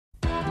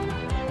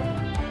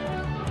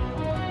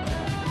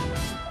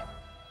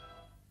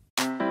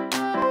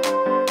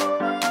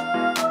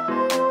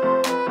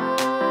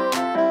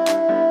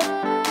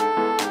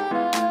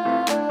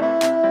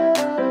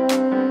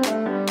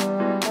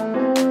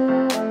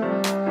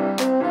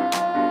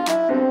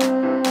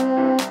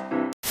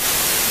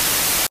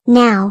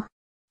Now,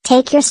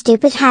 take your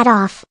stupid hat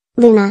off,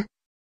 Luna.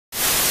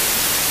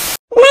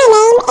 My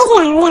name is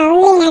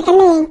Luna the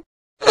Moon, and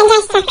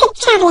I suck at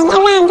traveling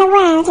around the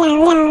world.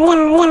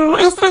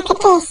 I suck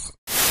at this.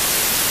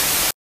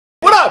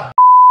 What up?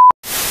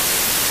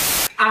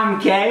 I'm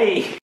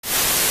gay.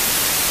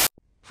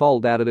 Fall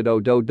data do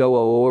do do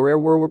where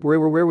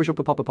was your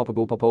papa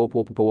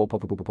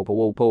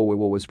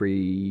was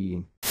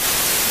free.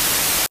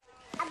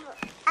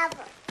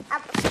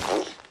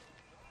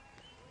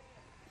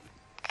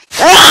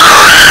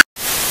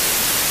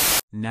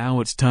 Now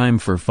it's time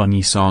for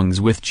Funny Songs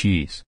with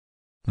Cheese.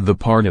 The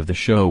part of the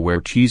show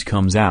where Cheese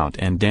comes out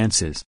and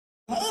dances.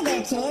 Hey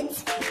there,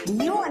 kids. Do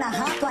you want to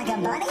hop like a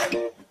bunny?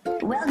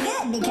 Well,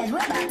 good, because we're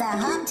about to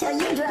hop till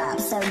you drop,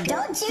 so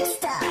don't you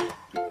stop.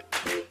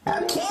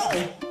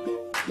 Okay,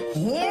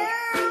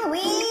 here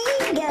we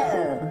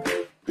go.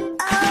 Oh,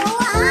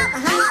 hop,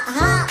 hop,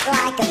 hop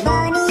like a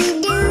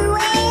bunny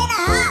doing.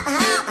 Hop,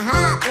 hop,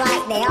 hop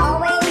like they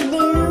always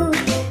do.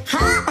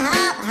 Hop,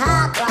 hop,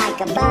 hop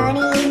like a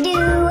bunny doing.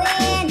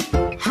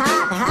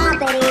 Hop,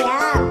 hoppity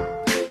hop.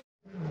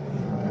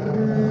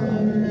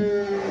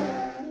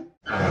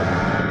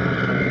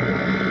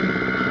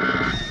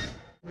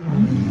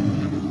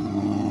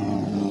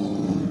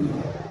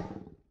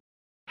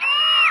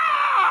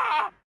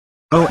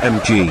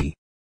 OMG.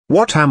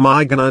 What am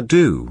I gonna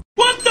do?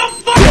 What the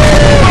fuck?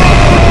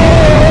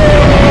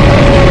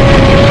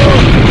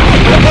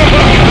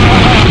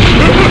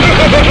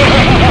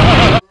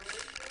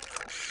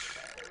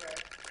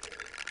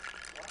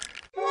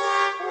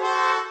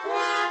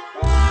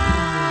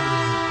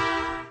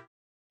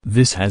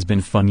 This has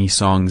been Funny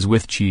Songs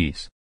with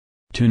Cheese.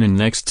 Tune in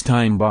next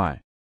time. Bye.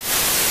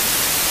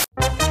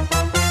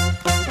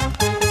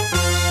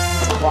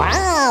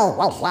 Wow!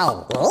 Wow!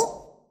 Wow!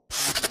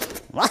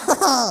 Wow!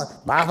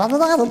 Wow! Wow!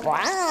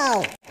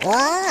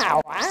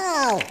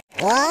 Wow!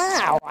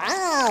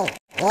 Wow!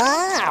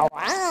 Wow!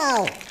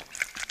 Wow!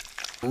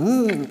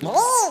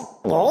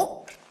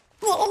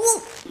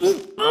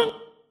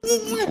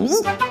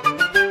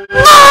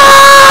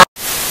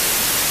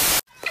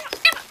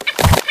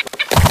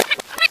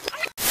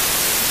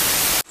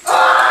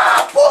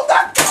 Pull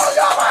that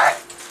coño, man!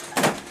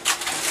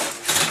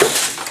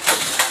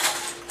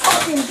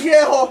 Fucking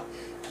viejo!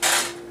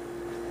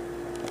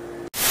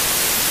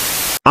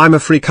 I'm a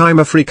freak, I'm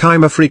a freak,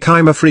 I'm a freak,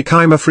 I'm a freak,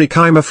 I'm a freak,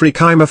 I'm a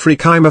freak, I'm a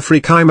freak, I'm a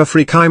freak, I'm a freak, I'm a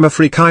freak, I'm a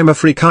freak, I'm a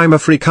freak, I'm a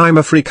freak, I'm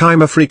a freak,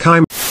 I'm a freak,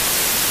 I'm